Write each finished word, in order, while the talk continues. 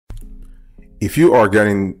If you are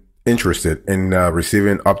getting interested in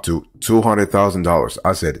receiving up to $200,000,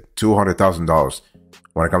 I said $200,000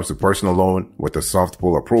 when it comes to personal loan with a soft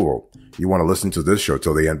pull approval, you want to listen to this show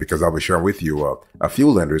till the end, because I'll be sharing with you a few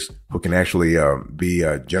lenders who can actually be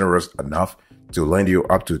generous enough to lend you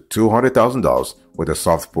up to $200,000 with a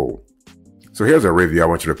soft pull. So here's a review I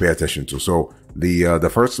want you to pay attention to. So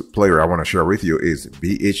the first player I want to share with you is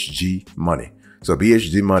BHG Money. So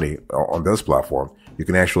BHG Money on this platform, you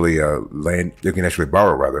can actually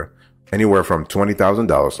borrow rather, anywhere from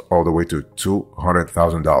 $20,000 all the way to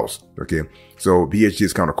 $200,000. Okay. So BHG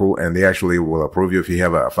is kind of cool, and they actually will approve you if you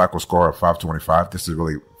have a FICO score of 525. This is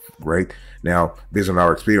really great. Now, based on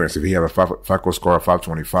our experience, if you have a FICO score of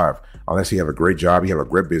 525, unless you have a great job, you have a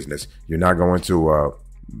great business, you're not going to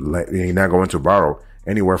borrow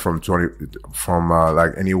anywhere from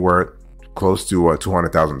anywhere close to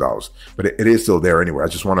 $200,000, but it is still there anyway. I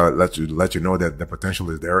just want to let you know that the potential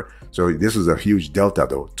is there. So this is a huge delta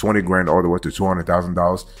though, 20 grand all the way to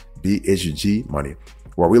 $200,000. BHG Money.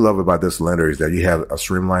 What we love about this lender is that you have a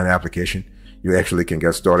streamlined application. You actually can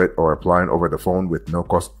get started or applying over the phone with no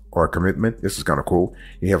cost or commitment. This is kind of cool.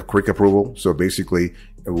 You have quick approval. So basically,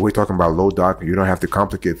 we're talking about low doc. You don't have to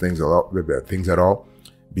complicate things at all.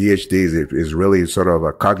 BHD is really sort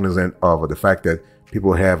of cognizant of the fact that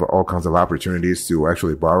people have all kinds of opportunities to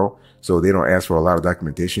actually borrow, so they don't ask for a lot of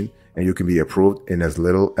documentation, and you can be approved in as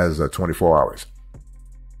little as 24 hours.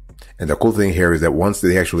 And the cool thing here is that once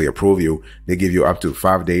they actually approve you, they give you up to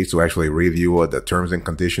 5 days to actually review the terms and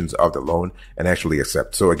conditions of the loan and actually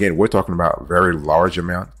accept. So again, we're talking about very large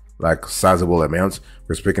amount, like sizable amounts.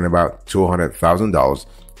 We're speaking about $200,000.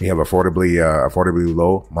 You have affordably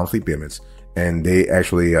low monthly payments. And they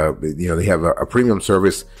actually, they have a premium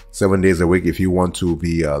service 7 days a week. If you want to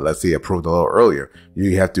be, let's say, approved a little earlier,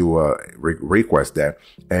 you have to request that.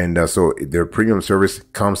 And so their premium service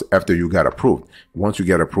comes after you got approved. Once you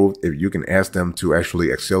get approved, if you can ask them to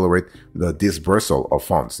actually accelerate the disbursal of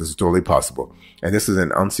funds. This is totally possible. And this is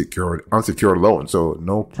an unsecured loan, so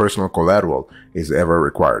no personal collateral is ever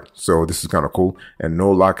required. So this is kind of cool, and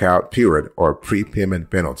no lockout period or prepayment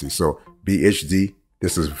penalty. So BHD,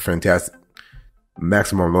 this is fantastic.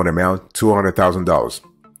 Maximum loan amount, $200,000.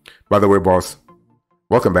 By the way, boss,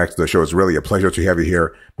 welcome back to the show. It's really a pleasure to have you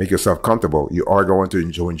here. Make yourself comfortable. You are going to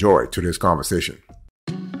enjoy today's conversation.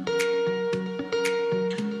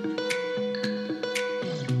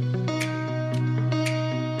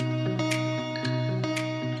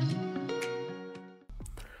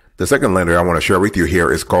 The second lender I want to share with you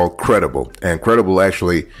here is called Credible. And Credible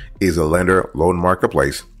actually is a lender loan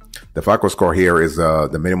marketplace. The FICO score here is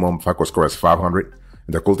the minimum FICO score is 500.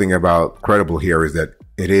 And the cool thing about Credible here is that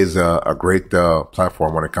it is a great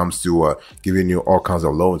platform when it comes to giving you all kinds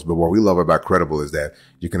of loans. But what we love about Credible is that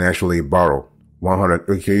you can actually borrow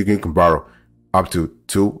you can borrow up to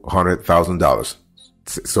 $200,000.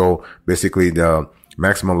 So basically, the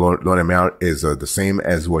maximum loan amount is the same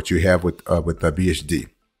as what you have with the BHD.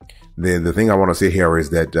 The thing I want to say here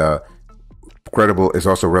is that Credible is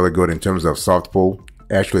also really good in terms of soft pull.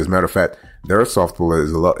 Actually, as a matter of fact, their soft pull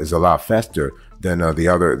is a lot faster than the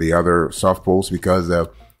other soft pulls, because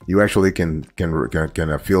you actually can fill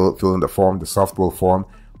in the soft pull form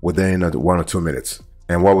within 1 or 2 minutes.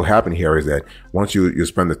 And what will happen here is that once you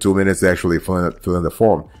spend the 2 minutes actually filling the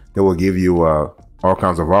form, they will give you all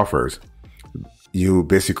kinds of offers. You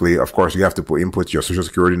basically, of course, you have to input your social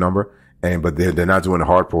security number, but they're not doing a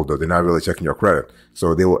hard pull though. They're not really checking your credit,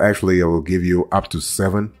 so they will give you up to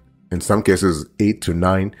 7. In some cases, 8 to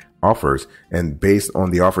 9 offers. And based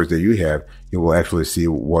on the offers that you have, you will actually see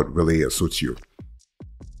what really suits you.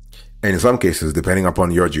 And in some cases, depending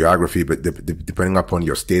upon your geography, but depending upon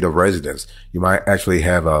your state of residence, you might actually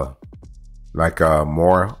have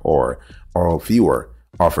more or fewer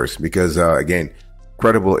offers, because again,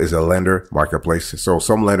 Credible is a lender marketplace. So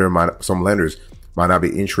some lenders might not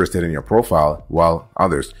be interested in your profile, while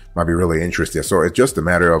others might be really interested. So it's just a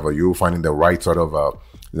matter of you finding the right sort of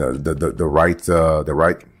the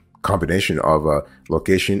right combination of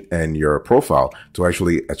location and your profile to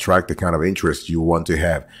actually attract the kind of interest you want to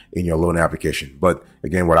have in your loan application. But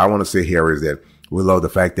again, what I want to say here is that we love the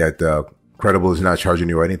fact that Credible is not charging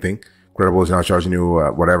you anything. Credible is not charging you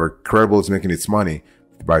whatever. Credible is making its money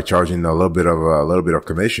by charging a little bit of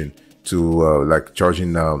commission to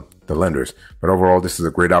charging the lenders. But overall, this is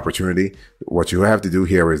a great opportunity. What you have to do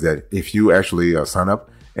here is that if you actually sign up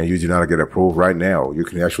and you do not get approved right now, you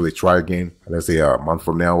can actually try again, let's say a month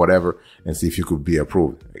from now, whatever, and see if you could be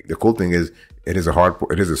approved. The cool thing is it is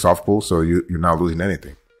a soft pull, so you're not losing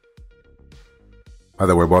anything. By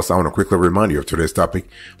the way, boss, I want to quickly remind you of today's topic.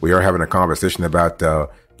 We are having a conversation about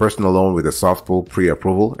personal loan with a soft pull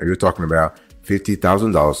pre-approval, and you're talking about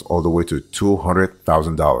 $50,000 all the way to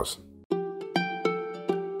 $200,000.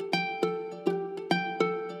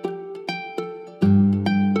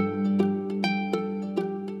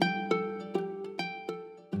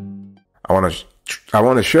 I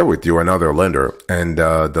want to share with you another lender, and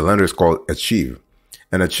the lender is called Achieve.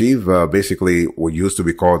 And Achieve basically what used to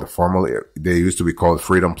be called they used to be called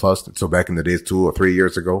Freedom Plus. So back in the days, 2 or 3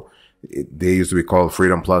 years ago, they used to be called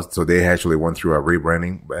Freedom Plus. So they actually went through a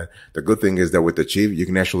rebranding. But the good thing is that with Achieve, you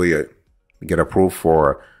can actually get approved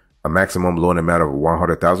for a maximum loan amount of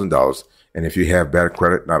 $100,000. And if you have bad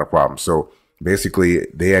credit, not a problem. So basically,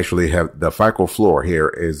 they actually have the FICO floor here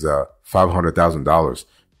is $500,000.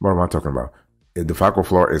 What am I talking about? The FICO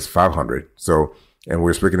floor is 500. So, and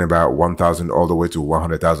we're speaking about 1,000 all the way to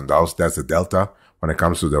 $100,000. That's the delta when it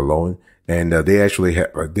comes to the loan. And they actually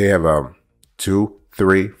have 2,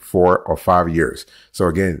 3, 4, or 5 years. So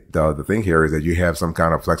again, the thing here is that you have some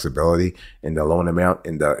kind of flexibility in the loan amount,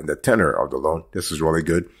 in the tenor of the loan. This is really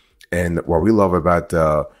good. And what we love about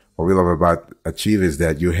Achieve is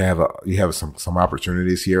that you have some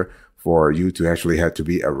opportunities here for you to actually have to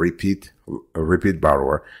be a repeat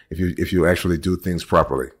borrower if you actually do things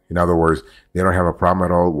properly. In other words, they don't have a problem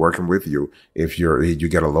at all working with you if you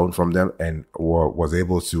get a loan from them and was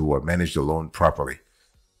able to manage the loan properly.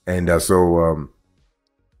 And so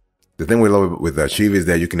the thing we love with Achieve is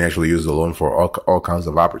that you can actually use the loan for all kinds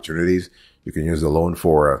of opportunities. You can use the loan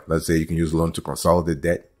for, let's say you can use the loan to consolidate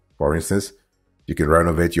debt, for instance. You can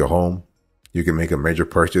renovate your home. You can make a major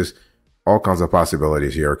purchase. All kinds of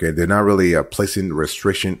possibilities here, okay? They're not really placing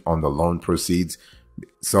restriction on the loan proceeds.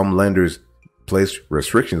 Some lenders place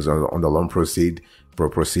restrictions on the loan proceeds,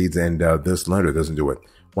 and this lender doesn't do it.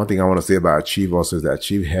 One thing I want to say about Achieve also is that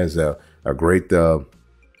Achieve has a great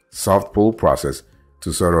soft pull process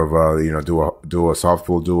to sort of do a soft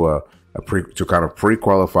pull, to kind of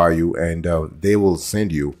pre-qualify you, and they will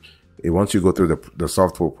send you, once you go through the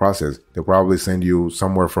soft pull process, they'll probably send you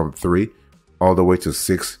somewhere from 3 all the way to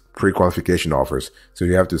 6 pre-qualification offers. So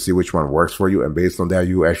you have to see which one works for you, and based on that,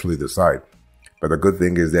 you actually decide. But the good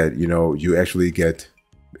thing is that, you actually get,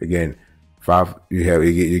 again,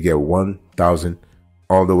 you get 1,000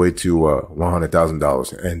 all the way to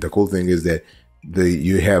 $100,000. And the cool thing is that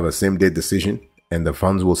you have a same day decision, and the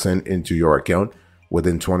funds will send into your account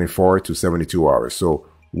within 24 to 72 hours. So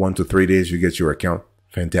 1 to 3 days, you get your account.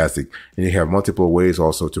 Fantastic. And you have multiple ways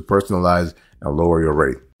also to personalize and lower your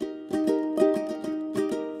rate.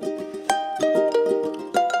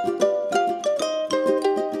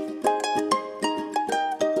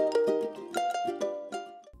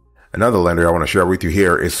 Another lender I want to share with you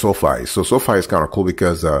here is SoFi. So SoFi is kind of cool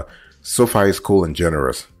because SoFi is cool and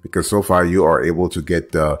generous, because SoFi, you are able to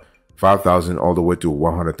get $5,000 all the way to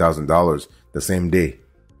 $100,000 the same day.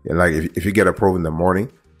 And like if you get approved in the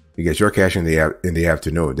morning, you get your cash in the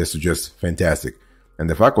afternoon. This is just fantastic. And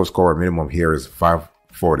the FICO score minimum here is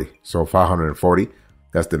 540. So 540,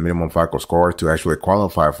 that's the minimum FICO score to actually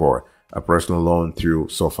qualify for a personal loan through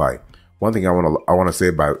SoFi. One thing I want to say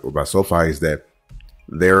about SoFi is that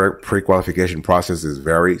their pre-qualification process is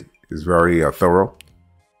very thorough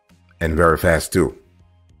and very fast too.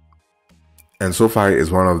 And SoFi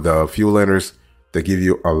is one of the few lenders that give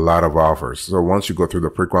you a lot of offers. So once you go through the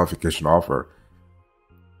pre-qualification offer,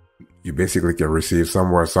 you basically can receive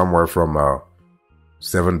somewhere from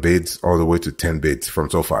 7 bids all the way to 10 bids from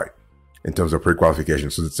SoFi in terms of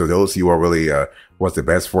pre-qualification. So those you are really what's the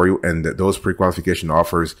best for you, and those pre-qualification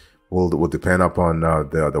offers will depend upon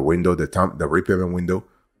the window, the repayment window,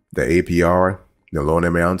 the APR, the loan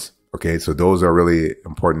amounts. Okay, so those are really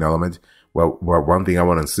important elements. Well, one thing I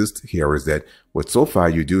want to insist here is that with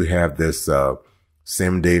SoFi, you do have this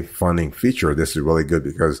same day funding feature. This is really good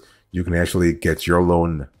because you can actually get your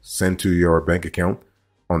loan sent to your bank account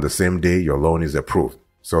on the same day your loan is approved.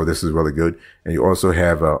 So this is really good. And you also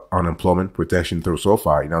have unemployment protection through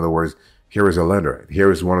SoFi. In other words, here is a lender. Here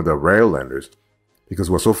is one of the rare lenders. Because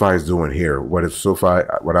what SoFi is doing here, what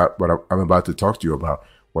I'm about to talk to you about,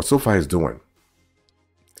 what SoFi is doing.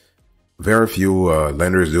 Very few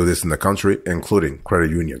lenders do this in the country, including credit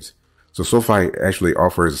unions. So SoFi actually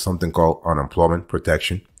offers something called unemployment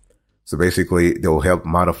protection. So basically, they'll help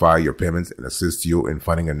modify your payments and assist you in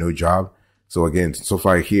finding a new job. So again,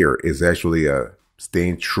 SoFi here is actually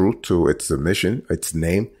staying true to its mission, its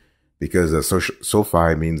name, because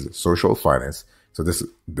SoFi means social finance. So this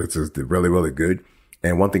is really, really good.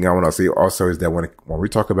 And one thing I want to say also is that when we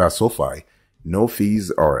talk about SoFi, no fees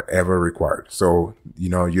are ever required. So, you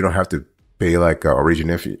don't have to pay like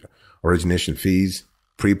origination fees,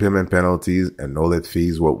 prepayment penalties, and no late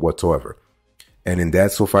fees whatsoever. And in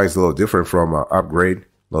that, SoFi is a little different from Upgrade, a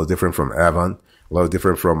little different from Avant, A little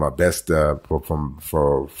different from best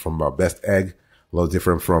best egg, a little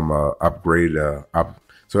different from upgrade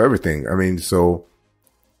so everything. I mean, so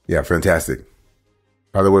yeah, fantastic.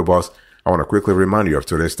 By the way, boss, I want to quickly remind you of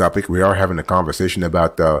today's topic. We are having a conversation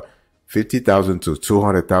about $50,000 to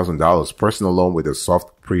 $200,000 personal loan with a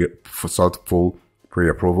soft full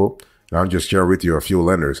pre-approval. And I'll just share with you a few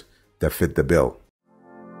lenders that fit the bill.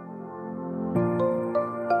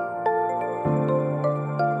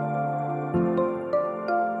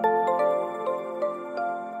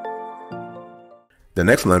 The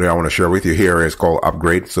next lender I want to share with you here is called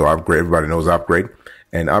Upgrade. So Upgrade, everybody knows Upgrade.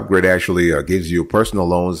 And Upgrade actually gives you personal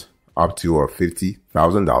loans up to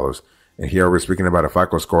 $50,000. And here we're speaking about a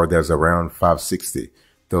FICO score that's around 560.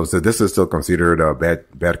 So this is still considered a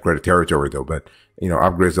bad credit territory though. But you know,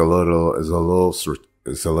 Upgrade is a little more strict.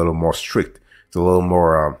 It's a little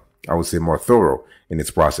more, I would say, more thorough in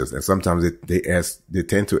its process. And sometimes they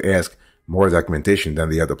tend to ask more documentation than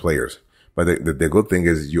the other players. But the good thing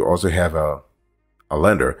is you also have a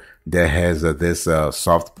lender that has this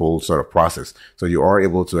soft pull sort of process. So you are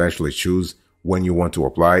able to actually choose when you want to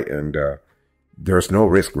apply, and there's no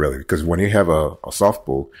risk really, because when you have a soft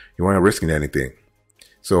pull, you aren't risking anything.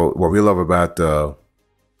 So what we love about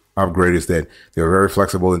Upgrade is that they're very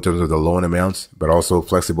flexible in terms of the loan amounts, but also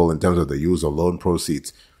flexible in terms of the use of loan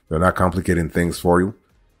proceeds. They're not complicating things for you.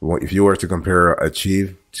 If you were to compare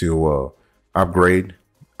Achieve to Upgrade,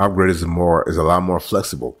 Upgrade is a lot more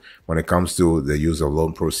flexible when it comes to the use of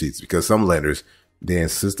loan proceeds, because some lenders, they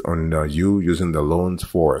insist on you using the loans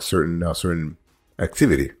for a certain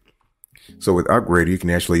activity. So with Upgrade, you can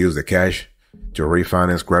actually use the cash to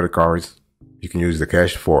refinance credit cards. You can use the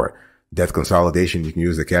cash for debt consolidation. You can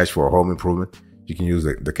use the cash for a home improvement. You can use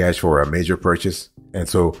the cash for a major purchase. And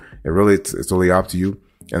so it's totally up to you.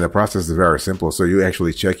 And the process is very simple. So you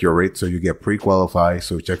actually check your rate. So you get pre-qualified.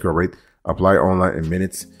 So check your rate, apply online in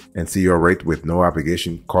minutes, and see your rate with no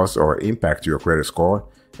obligation, cost, or impact to your credit score.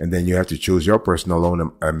 And then you have to choose your personal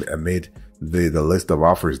loan amid the list of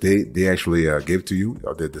offers they actually give to you,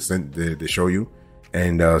 or they show you.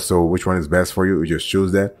 And so which one is best for you? You just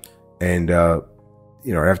choose that. And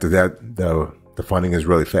you know, after that, the funding is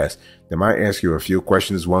really fast. They might ask you a few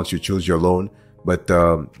questions once you choose your loan, but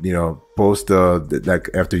you know, like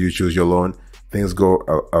after you choose your loan, things go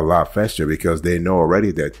a lot faster because they know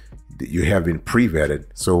already that you have been pre-vetted.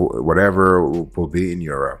 So whatever will be in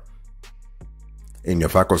your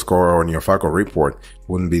FICO score or in your FICO report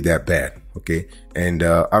wouldn't be that bad. Okay. And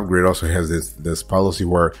Upgrade also has this policy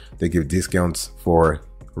where they give discounts for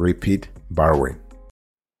repeat borrowing.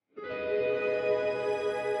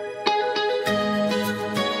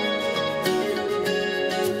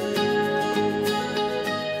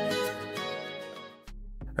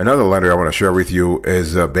 Another lender I want to share with you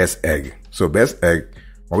is Best Egg. So Best Egg,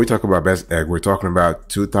 when we talk about Best Egg, we're talking about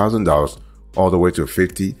 $2,000 all the way to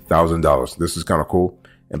 $50,000. This is kind of cool.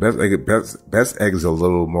 And Best Egg is a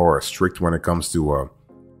little more strict when it comes to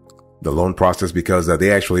the loan process, because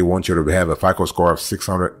they actually want you to have a FICO score of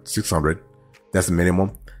 600. That's the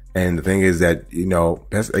minimum. And the thing is that, you know,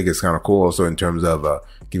 Best Egg is kind of cool also in terms of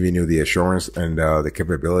giving you the assurance and the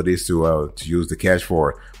capabilities to use the cash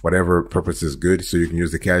for whatever purpose is good. So you can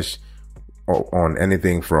use the cash on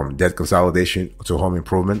anything from debt consolidation to home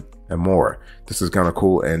improvement and more. This is kind of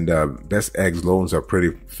cool. And Best Egg's loans are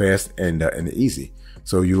pretty fast and easy.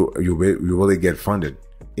 So you really get funded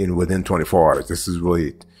within 24 hours. This is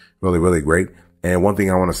really great. And one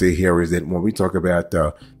thing I want to say here is that when we talk about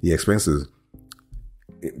the expenses,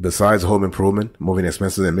 besides home improvement, moving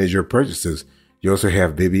expenses, and major purchases, you also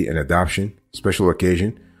have baby and adoption, special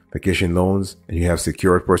occasion, vacation loans, and you have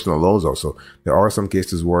secured personal loans also. There are some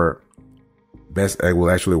cases where Best Egg will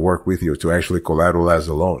actually work with you to actually collateralize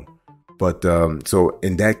the loan. But so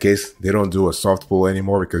in that case, they don't do a soft pull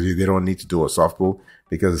anymore, because they don't need to do a soft pull,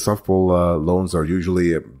 because the soft pull loans are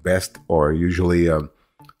usually best, or usually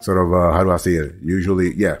sort of, how do I say it?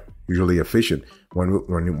 Usually efficient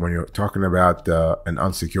when you're talking about an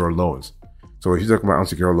unsecured loans. So if you're talking about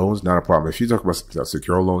unsecured loans, not a problem. If you talk about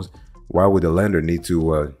secure loans, why would the lender need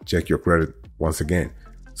to check your credit once again?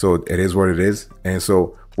 So it is what it is. And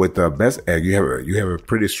so with Best Egg, you have a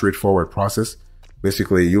pretty straightforward process.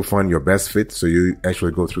 Basically, you find your best fit. So you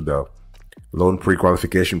actually go through the loan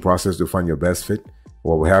pre-qualification process to find your best fit.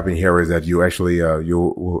 What will happen here is that you actually you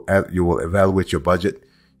will evaluate your budget.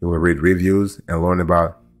 You will read reviews and learn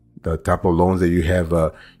about the type of loans that you have.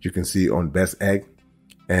 You can see on Best Egg.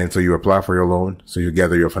 And so you apply for your loan. So you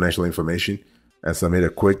gather your financial information and submit a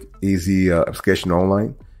quick, easy application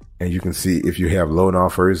online. And you can see if you have loan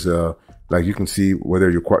offers. Like you can see whether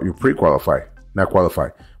you pre-qualify, not qualify,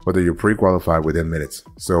 whether you're pre-qualified within minutes.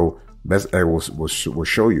 So Best Egg will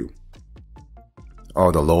show you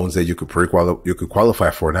all the loans that you could qualify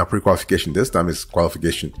for. Now pre-qualification this time is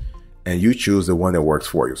qualification, and you choose the one that works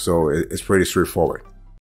for you. So it's pretty straightforward.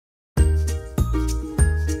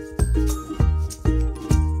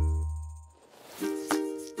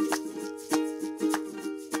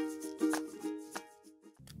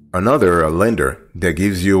 Another lender that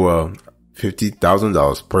gives you a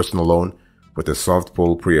 $50,000 personal loan with a soft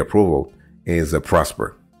pull pre-approval is a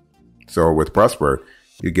Prosper. So with Prosper,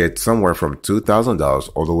 you get somewhere from $2,000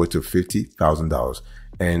 all the way to $50,000.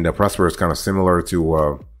 And Prosper is kind of similar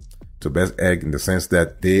to Best Egg in the sense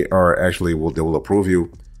that they will approve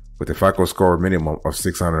you with a FICO score minimum of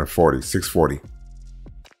 640.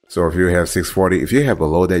 So if you have 640, if you have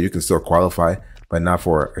below that, you can still qualify, but not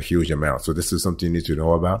for a huge amount. So this is something you need to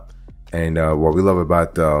know about. And what we love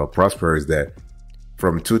about Prosper is that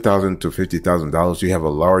from $2,000 to $50,000, you have a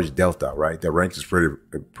large delta, right? The range is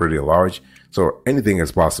pretty large. So anything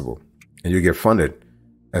is possible. And you get funded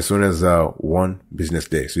as soon as 1 business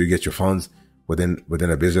day. So you get your funds within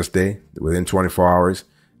a business day, within 24 hours.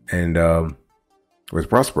 And with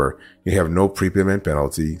Prosper, you have no prepayment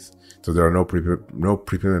penalties. So there are no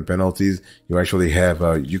prepayment penalties. You actually have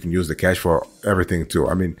you can use the cash for everything too.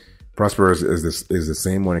 I mean, Prosper is the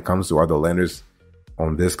same when it comes to other lenders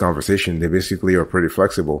on this conversation. They basically are pretty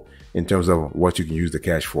flexible in terms of what you can use the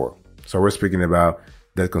cash for. So we're speaking about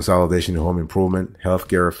debt consolidation, home improvement,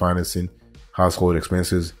 healthcare financing, household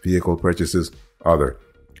expenses, vehicle purchases, other.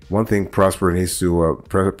 One thing Prosper needs to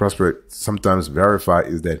Prosper sometimes verify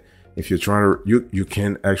is that if you're trying to, you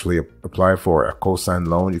can actually apply for a co-signed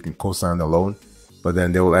loan. You can co-sign the loan, but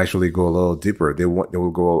then they will actually go a little deeper. They will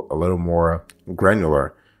go a little more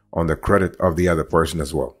granular on the credit of the other person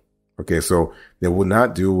as well. Okay, so they will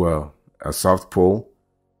not do a soft pull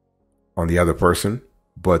on the other person,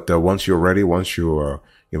 but once you're ready, once you've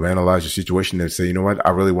analyzed your situation and say, you know what,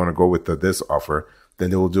 I really want to go with this offer, then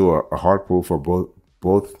they will do a hard pull for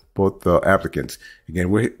both applicants. Again,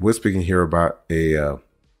 we're speaking here about a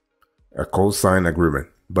co-sign agreement,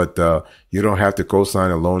 but you don't have to co-sign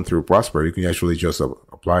a loan through Prosper. You can actually just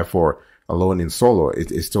apply for a loan in solo.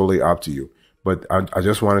 It's totally up to you. But I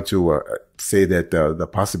just wanted to say that the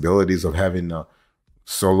possibilities of having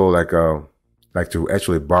solo, like to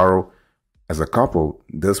actually borrow as a couple,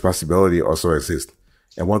 this possibility also exists.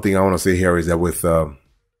 And one thing I want to say here is that with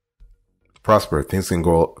Prosper, things can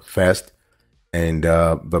go fast, and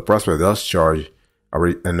but Prosper does charge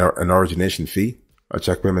an origination fee, a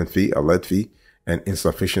check payment fee, a lead fee, and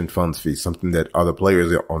insufficient funds fee, something that other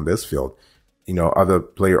players on this field, other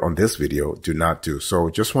player on this video do not do.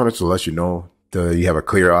 So just wanted to let you know that you have a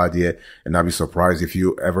clear idea, and not be surprised if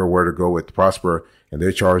you ever were to go with Prosper and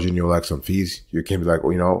they're charging you like some fees. You can be like,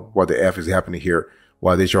 well, what the F is happening here?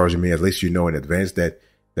 Why are they charging me? At least you know in advance that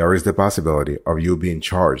there is the possibility of you being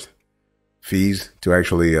charged fees to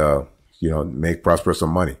actually, make Prosper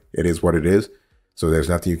some money. It is what it is. So there's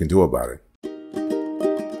nothing you can do about it.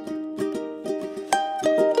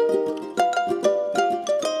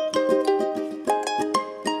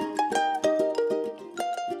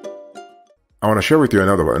 I want to share with you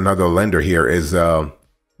another lender here is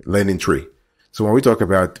Lending Tree. So when we talk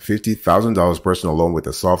about $50,000 personal loan with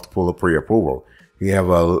a soft pull pre-approval, you have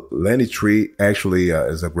a Lending Tree actually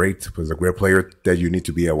is a great player that you need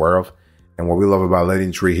to be aware of. And what we love about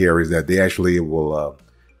Lending Tree here is that they will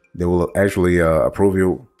approve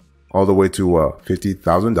you all the way to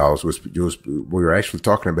 $50,000. We're actually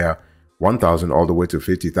talking about $1,000 all the way to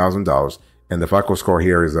 $50,000, and the FICO score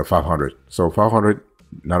here is a 500. So 500,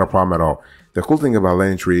 not a problem at all. The cool thing about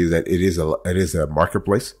Lending Tree is that it is a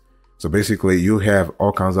marketplace. So basically, you have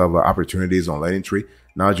all kinds of opportunities on Lending Tree,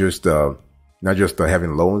 not just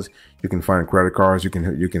having loans. You can find credit cards. You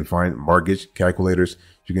can find mortgage calculators.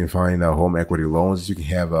 You can find home equity loans. You can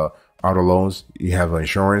have auto loans. You have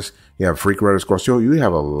insurance. You have free credit scores. So you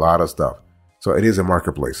have a lot of stuff. So it is a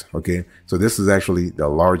marketplace. Okay. So this is actually the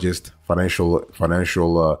largest financial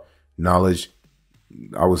knowledge,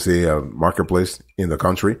 I would say, marketplace in the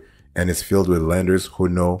country. And it's filled with lenders who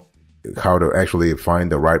know how to actually find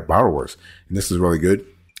the right borrowers. And this is really good.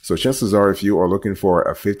 So chances are, if you are looking for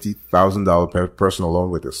a $50,000 personal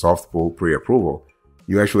loan with a soft pull pre-approval,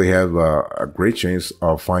 you actually have a great chance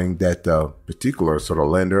of finding that particular sort of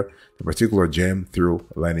lender, the particular gem through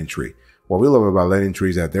Lending Tree. What we love about Lending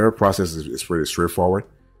Tree is that their process is pretty straightforward.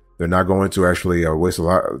 They're not going to actually waste a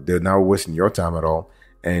lot. They're not wasting your time at all.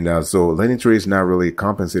 And so Lending Tree is not really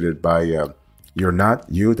compensated by you,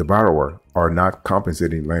 the borrower, are not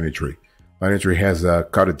compensating Lending Tree. Lending Tree has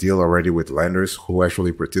cut a deal already with lenders who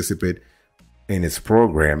actually participate in its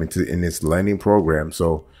program, in its lending program.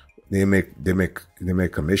 So They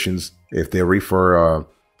make commissions if they refer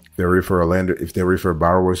a lender, if they refer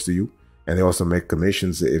borrowers to you, and they also make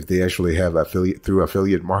commissions if they actually have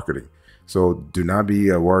affiliate marketing. So do not be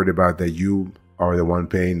worried about that you are the one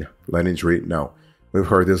paying LendingTree. No, we've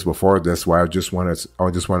heard this before. That's why I just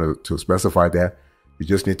wanted to specify that you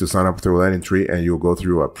just need to sign up through LendingTree, and you'll go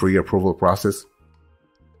through a pre-approval process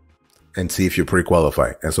and see if you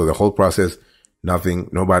pre-qualify. And so the whole process,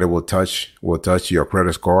 nobody will touch your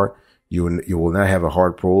credit score. You will not have a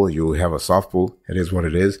hard pull. You will have a soft pull. It is what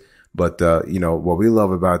it is. But what we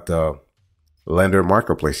love about the lender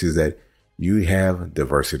marketplace is that you have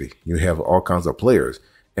diversity. You have all kinds of players,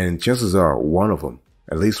 and chances are one of them,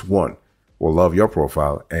 at least one, will love your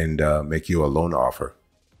profile and make you a loan offer.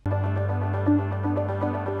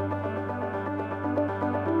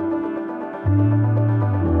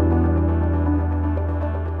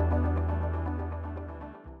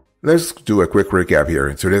 Let's do a quick recap here.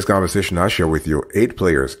 In today's conversation, I'll share with you 8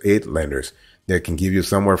 players, 8 lenders that can give you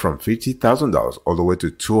somewhere from $50,000 all the way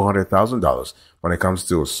to $200,000 when it comes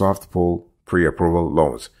to soft pull pre-approval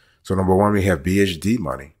loans. So number 1, we have BHD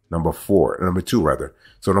Money. Number 2 rather.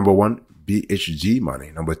 So number 1, BHG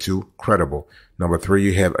Money. Number 2, Credible. Number 3,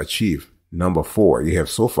 you have Achieve. Number 4, you have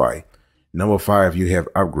SoFi. Number 5, you have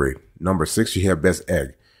Upgrade. Number 6, you have Best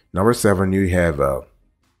Egg. Number 7, you have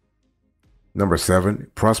Number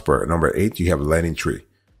 7, Prosper. Number 8, you have LendingTree.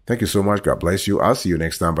 Thank you so much. God bless you. I'll see you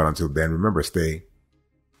next time. But until then, remember, stay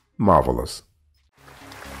marvelous.